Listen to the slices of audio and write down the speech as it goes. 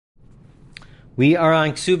We are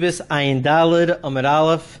on Kesubos Ayin Daled Amud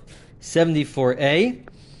Aleph 74a.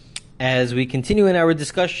 As we continue in our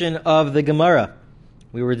discussion of the Gemara,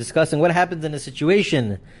 we were discussing what happens in a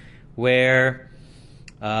situation where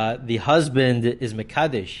the husband is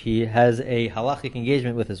Mekadesh. He has a halachic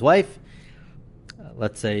engagement with his wife.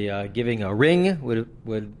 Let's say giving a ring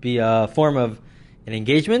would be a form of an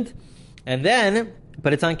engagement. And then,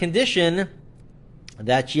 but it's on condition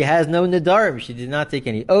that she has no nadarim. She did not take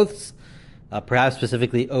any oaths, perhaps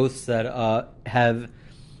specifically oaths that have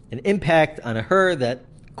an impact on her, that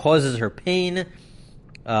causes her pain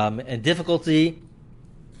and difficulty.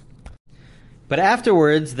 But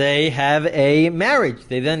afterwards, they have a marriage.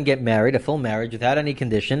 They then get married, a full marriage, without any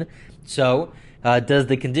condition. So, does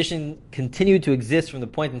the condition continue to exist from the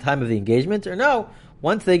point in time of the engagement, or no?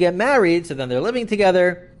 Once they get married, so then they're living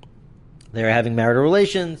together, they're having marital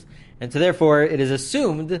relations, and so therefore it is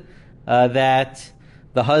assumed that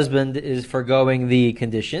the husband is forgoing the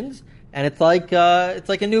conditions, and it's like a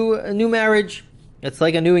new marriage. It's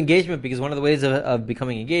like a new engagement, because one of the ways of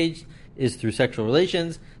becoming engaged is through sexual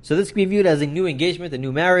relations. So this can be viewed as a new engagement, a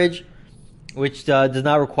new marriage, which does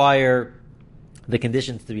not require the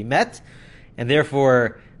conditions to be met, and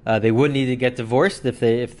therefore they would need to get divorced. If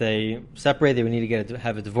they separate, they would need to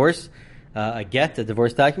have a divorce, a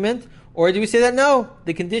divorce document. Or do we say that no,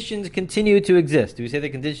 the conditions continue to exist? Do we say the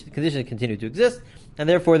conditions continue to exist, and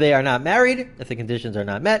therefore they are not married if the conditions are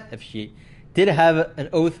not met? If she did have an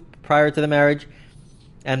oath prior to the marriage,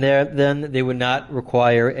 and then they would not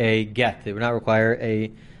require a get. They would not require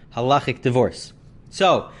a halachic divorce.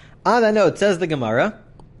 So, on that note, says the Gemara,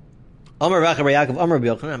 Amar Racha Bar Yaakov Amar Rabbi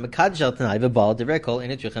Yochanan Mekadesh al Tanai v'Baal Divrei Kol Ein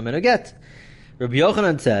Tzrichem Meno Get. Rabbi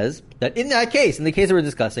Yochanan says that in that case, in the case that we're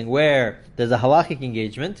discussing, where there's a halachic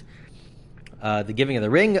engagement, the giving of the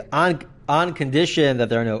ring on condition that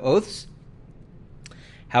there are no oaths.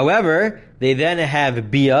 However, they then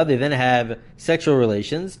have bia, they then have sexual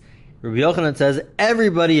relations. Rabbi Yochanan says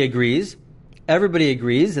everybody agrees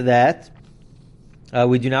that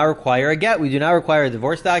we do not require a get, we do not require a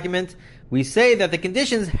divorce document. We say that the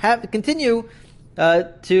conditions have to continue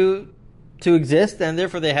to exist, and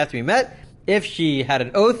therefore they have to be met. If she had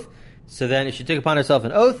an oath, so then if she took upon herself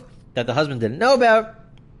an oath that the husband didn't know about,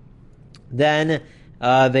 then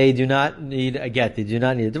they do not need a get. They do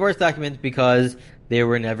not need a divorce document because they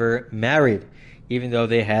were never married, even though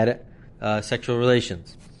they had sexual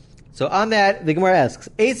relations. So on that, the Gemara asks,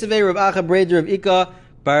 Eisavei Rav Acha Breder Rav Ika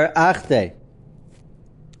Bar Achte.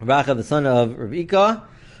 Rav Acha, the son of Rav Ika,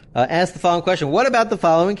 asked the following question. What about the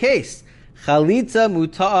following case? Chalitza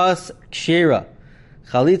muta'as kshera.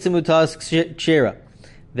 Chalitza muta'as kshera.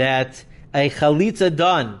 That a chalitza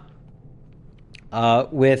done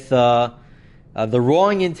with the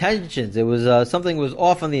wrong intentions. It was something was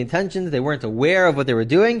off on the intentions. They weren't aware of what they were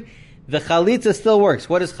doing. The chalitza still works.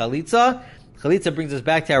 What is chalitza? Chalitza brings us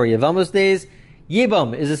back to our Yevamos days.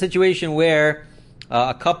 Yibam is a situation where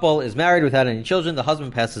a couple is married without any children. The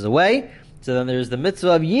husband passes away. So then there's the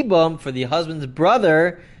mitzvah of Yibam for the husband's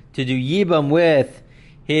brother to do Yibam with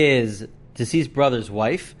his deceased brother's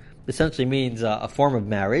wife. Essentially means a form of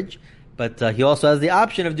marriage. But he also has the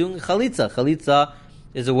option of doing chalitza. Chalitza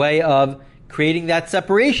is a way of creating that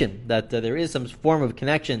separation, that there is some form of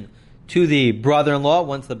connection to the brother-in-law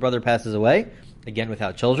once the brother passes away, again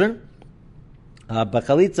without children. But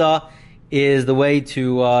chalitza is the way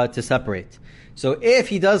to separate. So if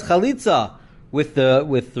he does chalitza with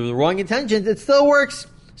the wrong intentions, it still works.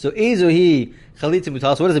 So ezuhi chalitza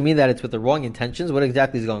mutas. What does it mean that it's with the wrong intentions? What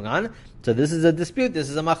exactly is going on? So this is a dispute. This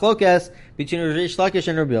is a machlokes between Reish Lakish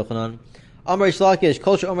and Rabbi Yochanan. Amar Reish Lakish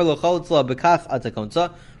kol she'omer lo chalitza bekach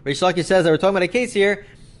atakonza. Reish Lakish says that we're talking about a case here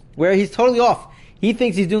where he's totally off. He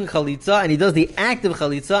thinks he's doing chalitza and he does the act of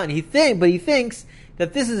chalitza, and he thinks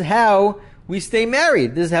that this is how we stay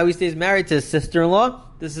married. This is how he stays married to his sister-in-law.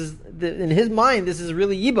 This is in his mind. This is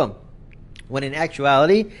really yibam, when in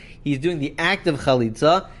actuality he's doing the act of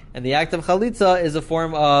chalitza, and the act of chalitza is a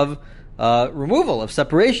form of removal, of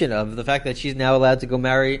separation, of the fact that she's now allowed to go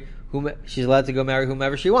marry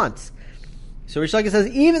whomever she wants. So Reish Lakish says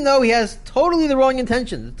even though he has totally the wrong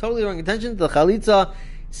intentions, the chalitza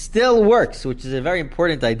still works, which is a very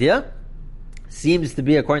important idea. Seems to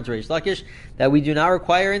be, according to Reish Lakish, that we do not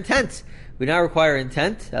require intent. We do not require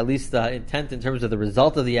intent, at least intent in terms of the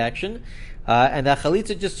result of the action, and that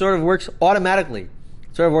chalitza just sort of works automatically.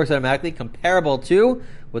 Comparable to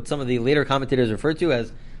what some of the later commentators refer to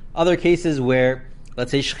as other cases where,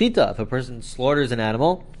 let's say, shchita, if a person slaughters an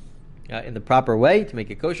animal in the proper way to make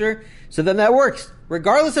it kosher, so then that works,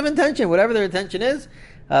 regardless of intention, whatever their intention is.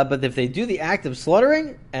 But if they do the act of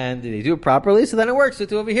slaughtering, and they do it properly, so then it works. So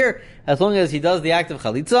too over here, as long as he does the act of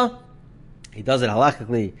chalitza, he does it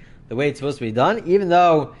halachically the way it's supposed to be done, even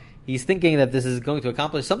though he's thinking that this is going to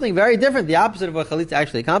accomplish something very different, the opposite of what chalitza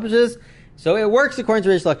actually accomplishes. So it works according to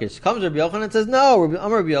Reish Lakish. Comes Rabbi Yochanan and says, no,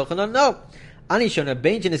 Rabbi Yochanan, no. Ani shona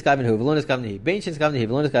bein shenis kaven hu, v'lo niskaven hi. Bein shenis kaven hi,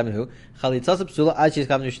 v'lo niskaven hu. Chalitza psula ad shenis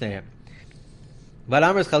kaven shneihem. But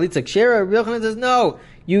Amr's chalitza kshera. Rabbi Yochanan says, no,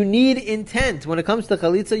 you need intent. When it comes to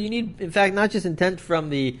chalitza, you need, in fact, not just intent from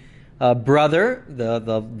the brother,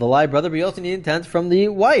 the live brother, but you also need intent from the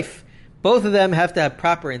wife. Both of them have to have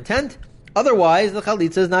proper intent. Otherwise, the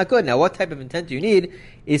chalitza is not good. Now, what type of intent you need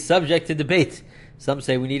is subject to debate. Some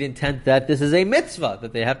say we need intent that this is a mitzvah,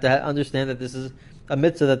 that they have to understand that this is a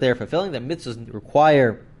mitzvah that they're fulfilling, that mitzvahs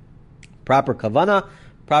require proper kavanah,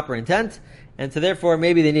 proper intent, and so therefore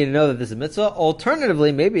maybe they need to know that this is a mitzvah.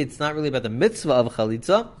 Alternatively, maybe it's not really about the mitzvah of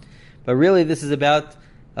chalitza, but really this is about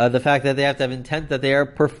the fact that they have to have intent that they are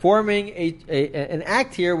performing an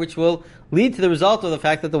act here which will lead to the result of the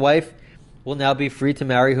fact that the wife will now be free to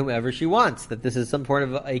marry whomever she wants, that this is some sort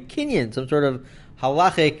of a kinyan, some sort of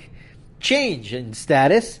halachic change in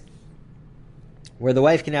status, where the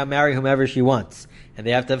wife can now marry whomever she wants. And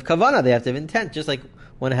they have to have kavanah, they have to have intent, just like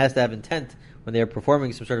one has to have intent when they are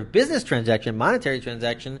performing some sort of business transaction, monetary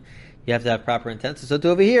transaction, you have to have proper intent. So to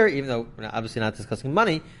over here, even though we're obviously not discussing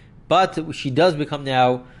money, but she does become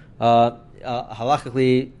now,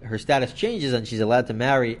 halachically, her status changes and she's allowed to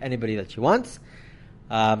marry anybody that she wants.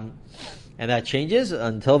 And that changes.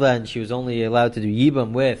 Until then, she was only allowed to do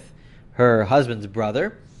yibam with her husband's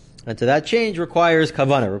brother. And so that change requires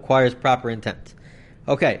kavanah, requires proper intent.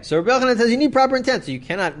 Okay, so Rabbi Yochanan says you need proper intent, so you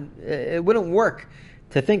cannot, it wouldn't work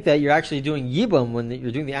to think that you're actually doing yibum when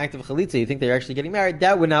you're doing the act of chalitza, you think that you're actually getting married.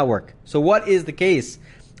 That would not work. So what is the case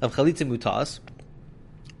of chalitza mutas?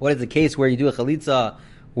 What is the case where you do a chalitza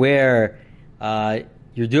where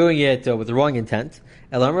you're doing it with the wrong intent?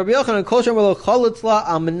 Elam Rabbi Yochanan kol shem lo chalitza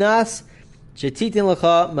amnas shetitin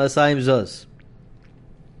lecha masayim zuz.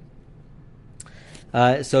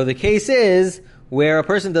 So the case is where a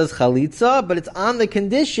person does chalitza, but it's on the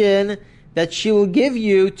condition that she will give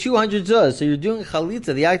you 200 zuz. So you're doing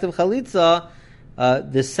chalitza, the act of chalitza,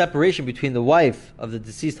 this separation between the wife of the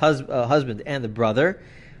deceased husband and the brother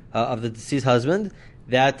of the deceased husband,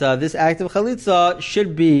 that this act of chalitza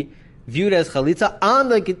should be viewed as chalitza on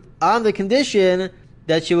the condition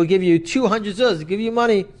that she will give you 200 zuz, to give you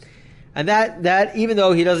money. And that even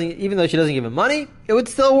though she doesn't give him money, it would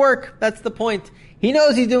still work. That's the point. He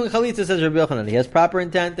knows he's doing chalitza, says Rabbi Yochanan. He has proper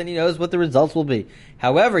intent and he knows what the results will be.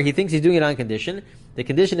 However, he thinks he's doing it on condition. The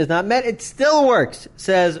condition is not met. It still works,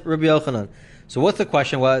 says Rabbi Yochanan. So what's the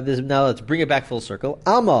question? Well, now let's bring it back full circle.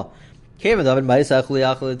 Alma. So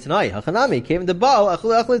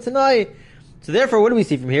therefore, what do we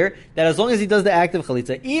see from here? That as long as he does the act of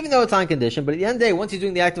chalitza, even though it's on condition, but at the end of the day, once he's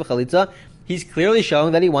doing the act of chalitza, he's clearly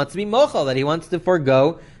showing that he wants to be mochel, that he wants to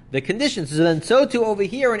forego the conditions. So then, so too over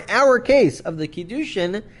here in our case of the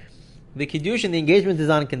engagement is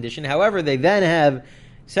on condition. However, they then have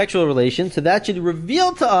sexual relations, so that should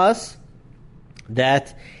reveal to us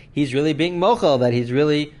that he's really being mochel, that he's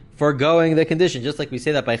really foregoing the condition. Just like we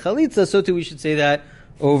say that by chalitza, so too we should say that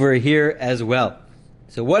over here as well.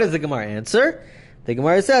 So what is the Gemara answer? The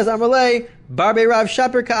Gemara says, Amalei, Barbe Rav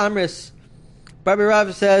Shaper Ka'amris. Barbe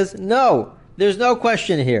Rav says, no, there's no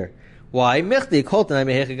question here. Why? So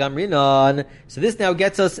this now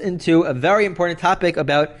gets us into a very important topic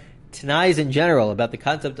about tanais in general, about the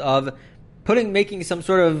concept of making some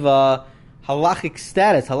sort of halachic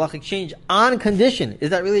status, halachic change on condition. Is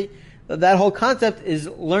that really, that whole concept is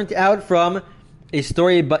learnt out from a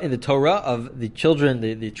story in the Torah of the children,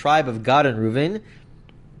 the tribe of Gad and Reuven,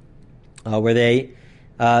 where they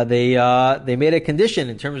made a condition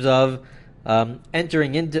in terms of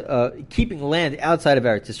entering into keeping land outside of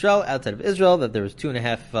Eretz Yisrael, outside of Israel. That there was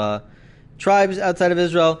 2.5 tribes outside of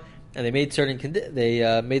Israel, and they made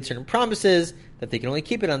certain promises that they can only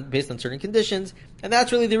keep it based on certain conditions, and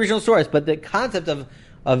that's really the original source. But the concept of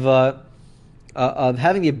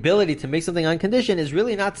having the ability to make something on condition is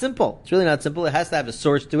really not simple. It's really not simple. It has to have a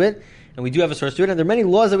source to it, and we do have a source to it. And there are many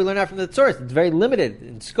laws that we learn out from the source. It's very limited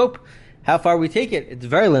in scope. How far we take it, it's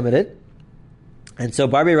very limited. And so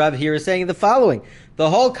Barbe Rav here is saying the following: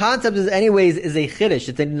 the whole concept is a chiddush.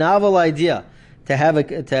 It's a novel idea to have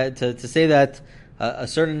to say that a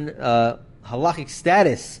certain halachic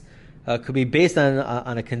status could be based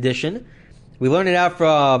on a condition. We learn it out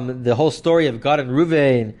from the whole story of Gad and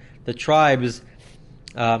Reuven, the tribes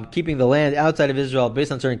keeping the land outside of Israel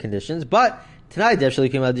based on certain conditions. But tonight, tonight,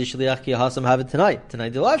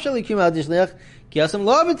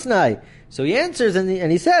 so he answers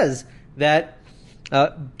and he says that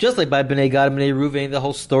just like by Bnei Gad and Bnei Reuven, the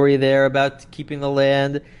whole story there about keeping the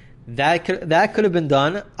land, that could have been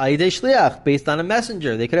done ayidei shliach, based on a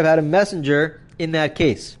messenger. They could have had a messenger in that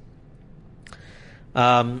case.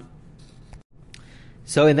 So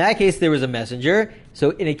in that case, there was a messenger. So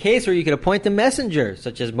in a case where you could appoint a messenger,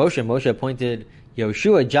 such as Moshe appointed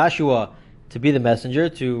Joshua to be the messenger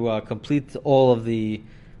to complete all of the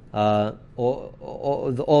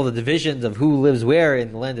all the divisions of who lives where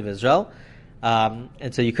in the land of Israel.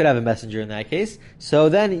 And so you could have a messenger in that case. So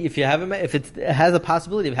then, if it has a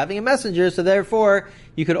possibility of having a messenger, so therefore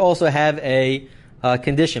you could also have a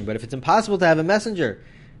condition. But if it's impossible to have a messenger,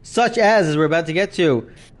 such as we're about to get to,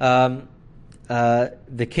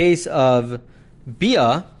 the case of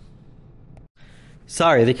Bia,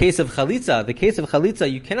 the case of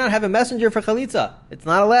Chalitza, you cannot have a messenger for Chalitza. It's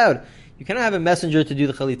not allowed. You cannot have a messenger to do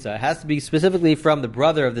the Chalitza. It has to be specifically from the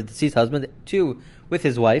brother of the deceased husband with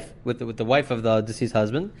his wife, with the wife of the deceased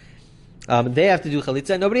husband. They have to do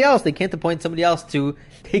Chalitza, and nobody else. They can't appoint somebody else to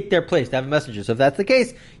take their place, to have a messenger. So if that's the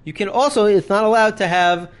case, you can also, it's not allowed to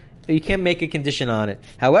have, you can't make a condition on it.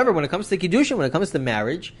 However, when it comes to Kiddushin, when it comes to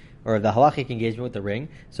marriage, or the halachic engagement with the ring,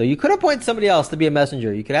 so you could appoint somebody else to be a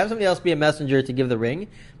messenger. You could have somebody else be a messenger to give the ring.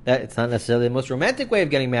 That it's not necessarily the most romantic way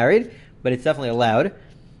of getting married, but it's definitely allowed.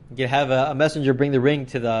 You could have a messenger bring the ring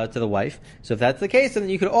to the wife. So if that's the case, then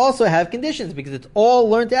you could also have conditions, because it's all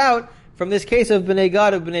learnt out from this case of Bnei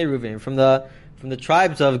Gad of Bnei Ruvain, from the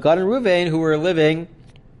tribes of Gad and Ruvain who were living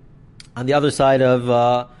on the other side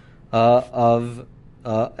of Eretz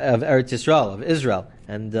Yisrael, of Israel.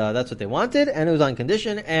 And that's what they wanted, and it was on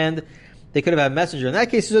condition, and they could have had a messenger. In that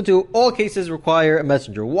case, so too, all cases require a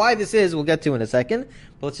messenger. Why this is, we'll get to in a second,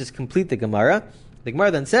 but let's just complete the Gemara. The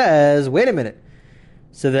Gemara then says, wait a minute.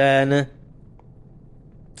 So then,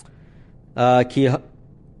 ki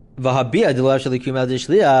v'habia d'lo shalikum al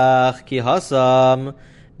dishliach ki hasam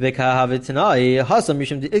v'kahavitanai hasam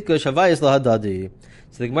mishum de'itkosh havayis lahadadi.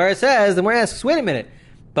 So the Gemara asks, wait a minute,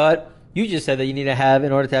 but you just said that you need to have,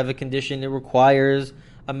 in order to have a condition, it requires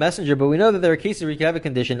a messenger. But we know that there are cases where you can have a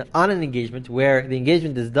condition on an engagement where the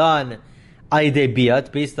engagement is done ayidei bia, it's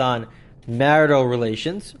based on marital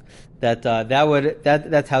relations. That's how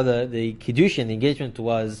the kiddushin, the engagement,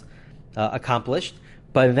 was accomplished.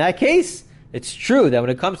 But in that case, it's true that when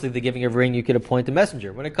it comes to the giving of ring, you could appoint a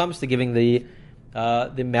messenger. When it comes to giving the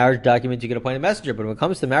marriage document, you could appoint a messenger. But when it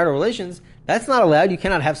comes to marital relations, that's not allowed. You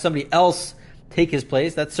cannot have somebody else take his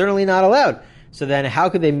place. That's certainly not allowed. So then how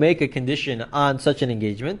could they make a condition on such an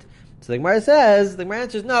engagement? So the Gemara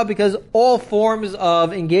answers no, because all forms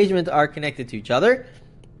of engagement are connected to each other.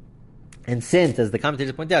 And since, as the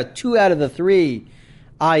commentators point out, 2 out of the 3,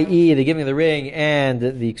 i.e. the giving of the ring and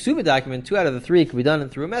the Kesubos document, 2 out of the 3 could be done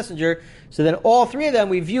through a messenger, so then all 3 of them,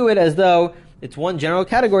 we view it as though it's one general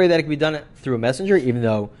category that it can be done through a messenger, even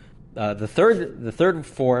though the third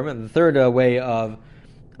form and the third way of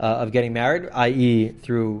getting married, i.e.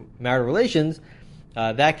 through marital relations,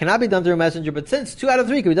 that cannot be done through a messenger. But since 2 out of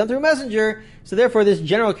 3 can be done through a messenger, so therefore this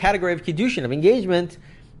general category of kiddushin, of engagement,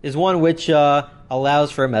 is one which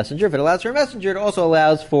allows for a messenger. If it allows for a messenger, it also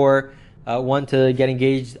allows for one to get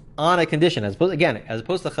engaged on a condition. As opposed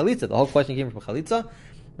to chalitza, the whole question came from chalitza.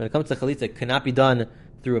 When it comes to chalitza, it cannot be done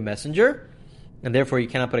through a messenger, and therefore you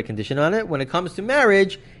cannot put a condition on it. When it comes to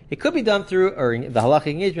marriage, it could be done through, or the halachic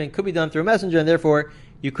engagement could be done through a messenger, and therefore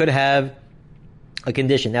you could have a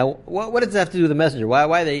condition. Now, what does that have to do with the messenger? Why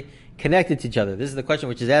are they connected to each other? This is the question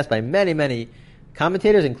which is asked by many, many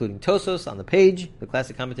commentators, including Tosos on the page, the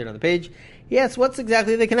classic commentator on the page. He asks, what's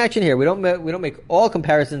exactly the connection here? We don't make all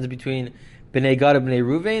comparisons between Bnei Gad and Bnei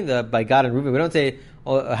Ruvain, by Gad and Ruvain. We don't say,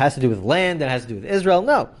 it has to do with land, it has to do with Israel.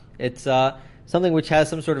 No. It's something which has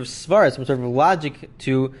some sort of svara, some sort of logic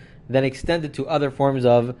to then extend it to other forms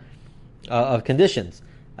of conditions.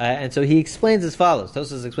 And so he explains as follows.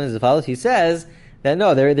 Tosos explains as follows. He says that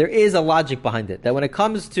no, there is a logic behind it. That when it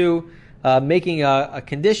comes to making a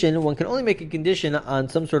condition, one can only make a condition on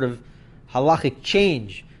some sort of halachic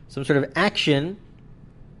change, some sort of action,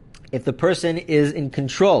 if the person is in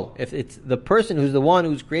control. If it's the person who's the one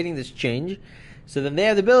who's creating this change, so then they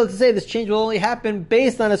have the ability to say this change will only happen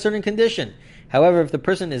based on a certain condition. However, if the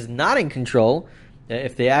person is not in control,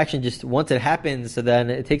 if the action just, once it happens, so then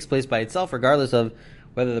it takes place by itself, regardless of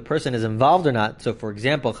whether the person is involved or not. So, for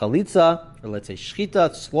example, chalitza, or let's say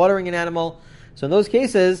shchita, slaughtering an animal. So in those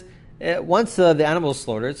cases, once the animal is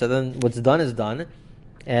slaughtered, so then what's done is done,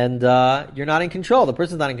 and you're not in control. The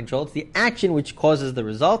person's not in control. It's the action which causes the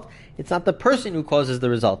result. It's not the person who causes the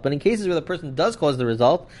result. But in cases where the person does cause the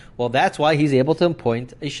result, well, that's why he's able to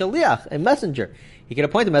appoint a shaliach, a messenger. He can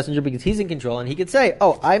appoint a messenger because he's in control, and he could say,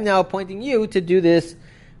 "Oh, I'm now appointing you to do this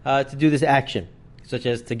action." such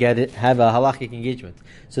as to have a halachic engagement.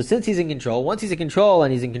 So since he's in control, once he's in control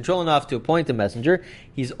and he's in control enough to appoint a messenger,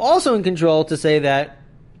 he's also in control to say that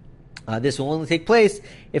this will only take place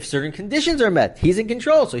if certain conditions are met. He's in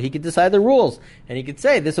control, so he could decide the rules, and he could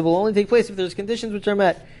say this will only take place if there's conditions which are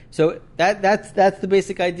met. So that's the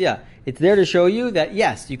basic idea. It's there to show you that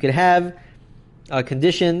yes, you could have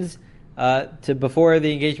conditions to before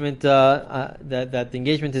the engagement that the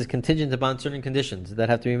engagement is contingent upon certain conditions that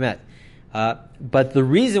have to be met. But the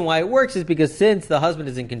reason why it works is because since the husband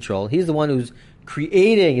is in control, he's the one who's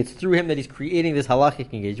creating. It's through him that he's creating this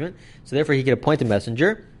halachic engagement. So therefore, he can appoint a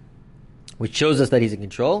messenger, which shows us that he's in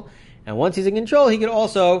control. And once he's in control, he can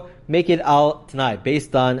also make it al-tanai,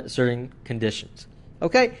 based on certain conditions.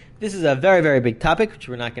 Okay? This is a very, very big topic, which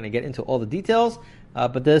we're not going to get into all the details.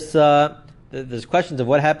 But there's questions of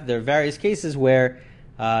what happened. There are various cases where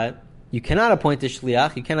you cannot appoint a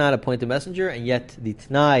shliach, you cannot appoint a messenger, and yet the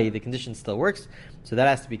tanai, the condition still works. So that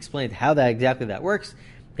has to be explained how exactly that works.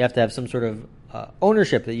 You have to have some sort of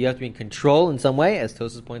ownership, that you have to be in control in some way, as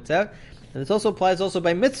Tosas points out. And this also applies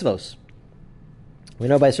by mitzvos. We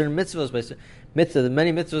know by certain mitzvos, the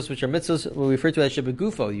many mitzvos which are mitzvos we refer to as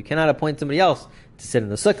shebegufo. You cannot appoint somebody else to sit in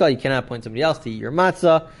the sukkah. You cannot appoint somebody else to eat your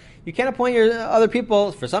matzah. You can't appoint other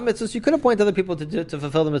people. For some mitzvos, you could appoint other people to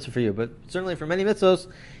fulfill the mitzvah for you. But certainly for many mitzvos,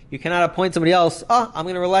 you cannot appoint somebody else. I'm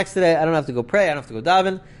going to relax today. I don't have to go pray. I don't have to go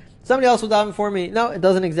daven. Somebody else will daven for me. No, it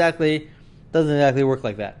doesn't exactly work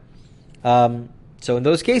like that. So in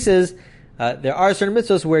those cases, there are certain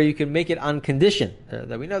mitzvahs where you can make it on condition.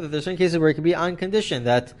 That we know that there's certain cases where it can be on condition,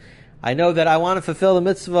 that I know that I want to fulfill the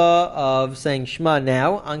mitzvah of saying Shema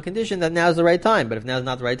now, on condition that now is the right time. But if now is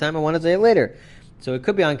not the right time, I want to say it later. So it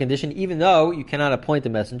could be on condition, even though you cannot appoint a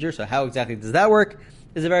messenger. So how exactly does that work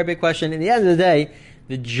is a very big question. In the end of the day,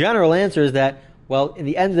 the general answer is that, well, in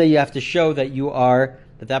the end of the day, you have to show that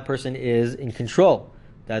that person is in control,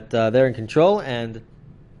 that they're in control, and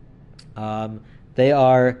they're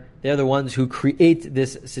the ones who create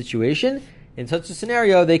this situation. In such a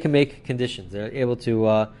scenario, they can make conditions. They're able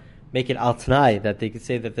to make it al-tanai, that they could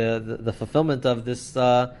say that the fulfillment of this,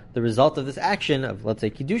 the result of this action of, let's say,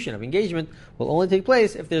 kiddushin, of engagement, will only take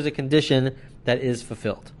place if there's a condition that is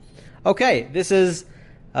fulfilled. Okay, this is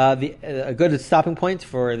a good stopping point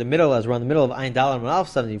for the middle, as we're on the middle of Ayin Daled Amud Aleph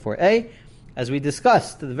 74a, as we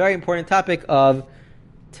discussed the very important topic of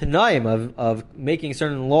Tanaim, of making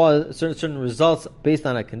certain laws, certain results based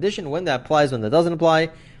on a condition, when that applies, when that doesn't apply.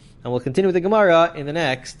 And we'll continue with the Gemara in the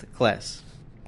next class.